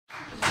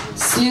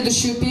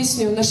следующую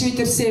песню «Наш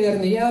ветер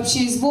северный». Я вообще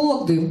из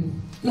Вологды,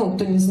 ну,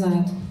 кто не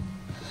знает.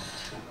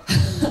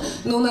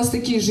 Но у нас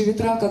такие же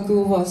ветра, как и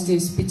у вас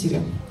здесь, в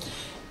Питере.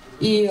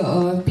 И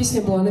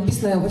песня была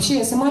написана... Вообще,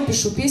 я сама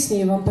пишу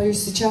песни, и вам пою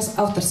сейчас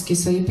авторские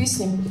свои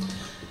песни.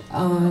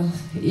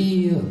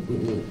 И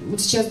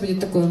вот сейчас будет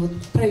такой вот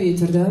про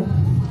ветер, да?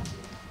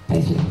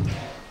 Поехали.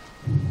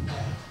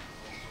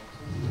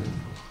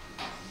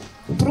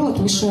 Провод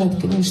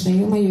мешает, конечно,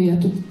 ё-моё,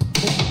 я тут...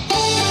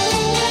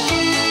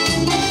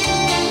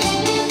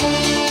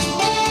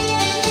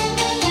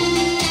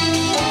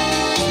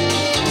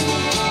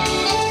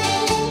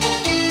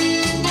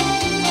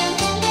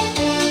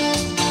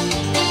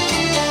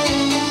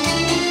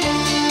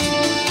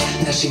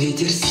 Наш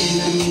ветер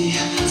северный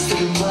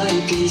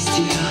срывает листья,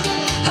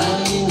 а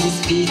мне не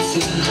спится,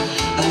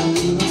 а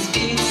мне не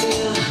спится.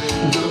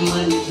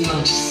 Дурманит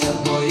ночь с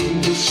собой,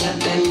 душа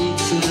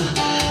томится,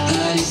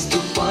 а лист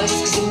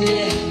упасть к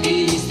земле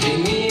и не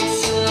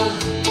стремится.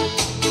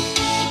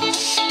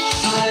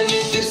 А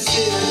ветер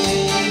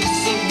северный в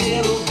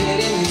себе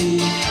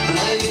уверенный,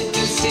 а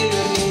ветер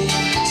северный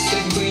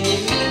судьбы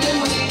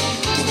неведомый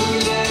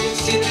гуляет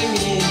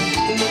серыми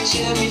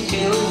ночами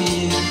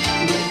белыми,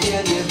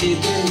 бродяга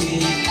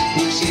ветреный.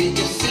 Наш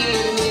ветер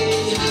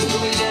северный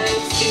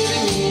гуляет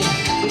серыми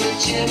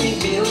ночами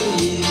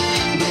белыми,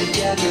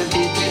 бродяга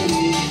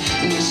ветреный.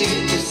 Наш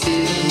ветер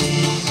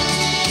северный.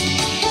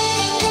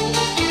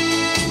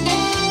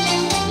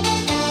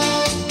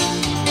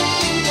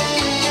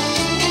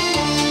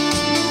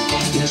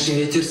 Наш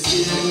ветер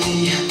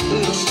северный,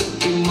 ну что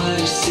ты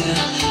маешься?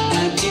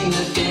 Один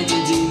опять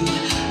один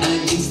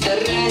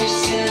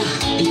стараешься.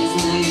 Я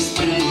знаю,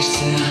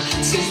 справишься,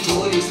 с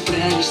листвой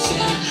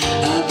справишься,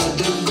 а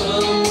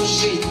по-другому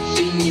жить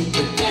ты не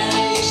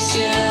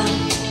пытаешься.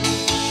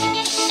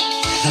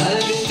 А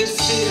ветер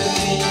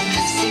северный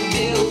в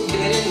себе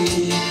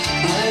уверенный,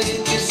 а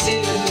ветер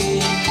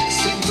северный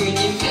судьбы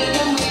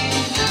неведомый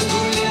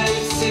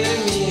гуляет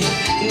серыми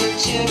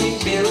ночами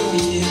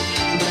белыми,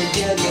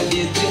 бродяга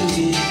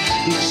ветреный.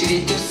 Наш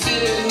ветер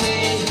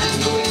северный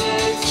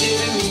гуляет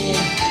серыми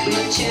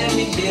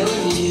ночами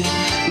белыми,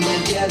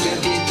 бродяга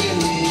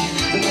ветреный.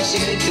 Наш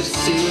ветер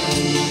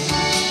северный.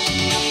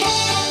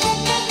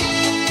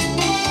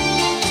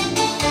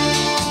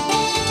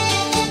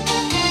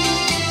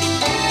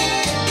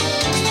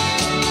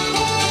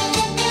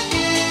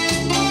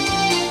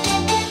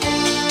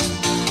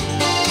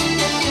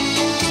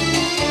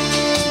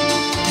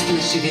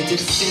 Наш ветер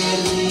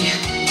северный,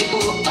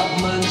 тепло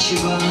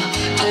обманчиво,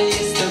 а я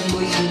с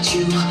тобой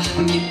хочу,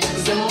 мне так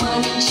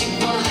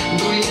заманчиво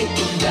гулять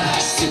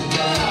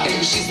туда-сюда.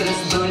 Эх, жизнь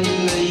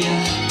раздольная,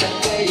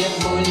 такая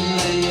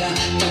вольная,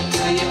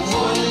 такая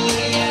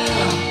вольная.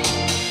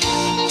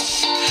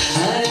 А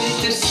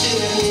ветер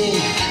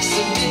северный в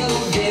себе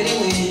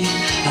уверенный,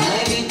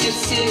 а ветер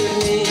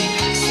северный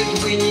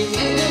судьбы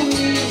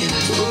неведомый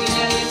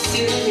гуляет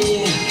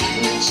серыми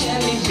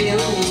ночами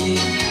белыми,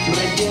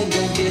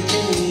 бродяга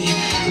ветреный.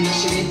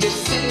 Наш ветер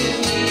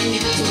северный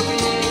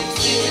гуляет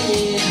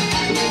серыми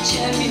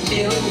ночами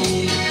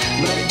белыми,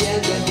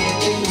 бродяга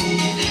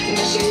ветреный.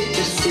 Наш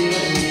ветер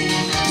северный,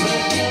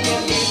 бродяга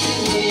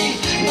ветреный.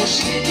 Наш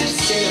ветер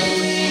северный.